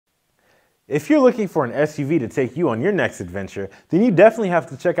If you're looking for an SUV to take you on your next adventure, then you definitely have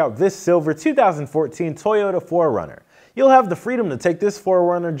to check out this silver 2014 Toyota 4Runner. You'll have the freedom to take this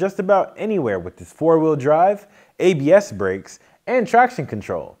 4Runner just about anywhere with this 4-wheel drive, ABS brakes, and traction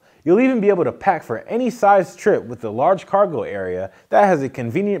control. You'll even be able to pack for any size trip with a large cargo area that has a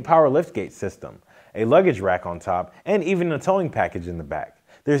convenient power liftgate system, a luggage rack on top, and even a towing package in the back.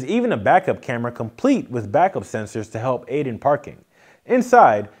 There's even a backup camera complete with backup sensors to help aid in parking.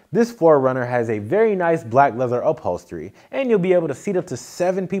 Inside, this 4Runner has a very nice black leather upholstery, and you'll be able to seat up to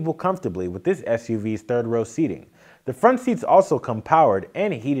 7 people comfortably with this SUV's third row seating. The front seats also come powered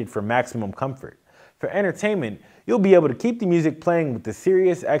and heated for maximum comfort. For entertainment, you'll be able to keep the music playing with the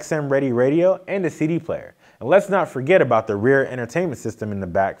Sirius XM Ready radio and a CD player. And let's not forget about the rear entertainment system in the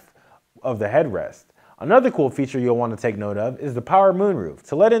back of the headrest. Another cool feature you'll want to take note of is the power moonroof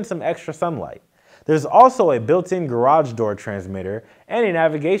to let in some extra sunlight. There's also a built-in garage door transmitter and a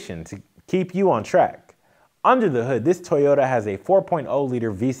navigation to keep you on track. Under the hood, this Toyota has a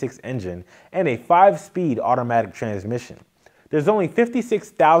 4.0-liter V6 engine and a 5-speed automatic transmission. There's only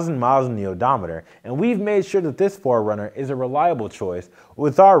 56,000 miles in the odometer, and we've made sure that this 4Runner is a reliable choice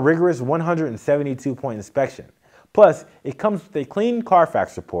with our rigorous 172-point inspection. Plus, it comes with a clean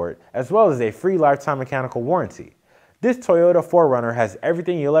Carfax report as well as a free lifetime mechanical warranty. This Toyota 4Runner has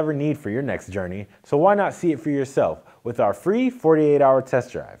everything you'll ever need for your next journey, so why not see it for yourself with our free 48-hour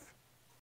test drive?